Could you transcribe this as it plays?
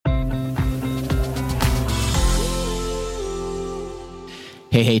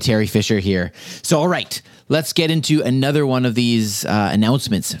Hey, Terry Fisher here. So, all right, let's get into another one of these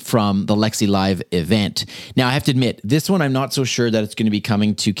announcements from the Lexi Live event. Now, I have to admit, this one I'm not so sure that it's going to be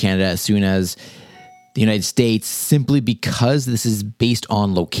coming to Canada as soon as the United States, simply because this is based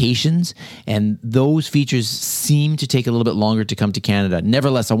on locations, and those features seem to take a little bit longer to come to Canada.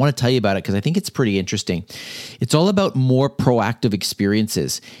 Nevertheless, I want to tell you about it because I think it's pretty interesting. It's all about more proactive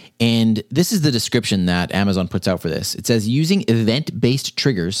experiences. And this is the description that Amazon puts out for this. It says, using event-based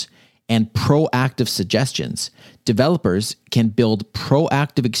triggers and proactive suggestions, developers can build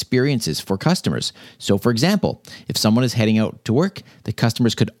proactive experiences for customers. So, for example, if someone is heading out to work, the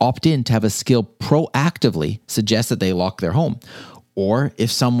customers could opt in to have a skill proactively suggest that they lock their home. Or if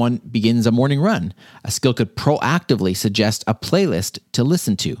someone begins a morning run, a skill could proactively suggest a playlist to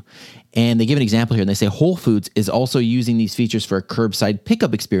listen to. And they give an example here, and they say Whole Foods is also using these features for a curbside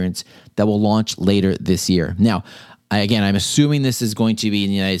pickup experience that will launch later this year. Now, I'm assuming this is going to be in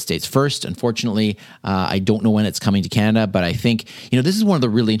the United States first. Unfortunately, I don't know when it's coming to Canada, but I think, this is one of the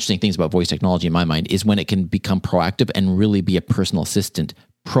really interesting things about voice technology in my mind is when it can become proactive and really be a personal assistant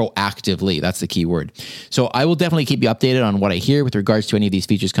proactively. That's the key word. So I will definitely keep you updated on what I hear with regards to any of these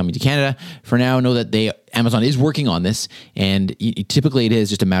features coming to Canada. For now, know that Amazon is working on this, and typically it is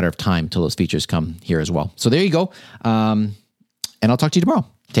just a matter of time till those features come here as well. So there you go. And I'll talk to you tomorrow.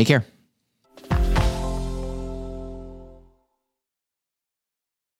 Take care.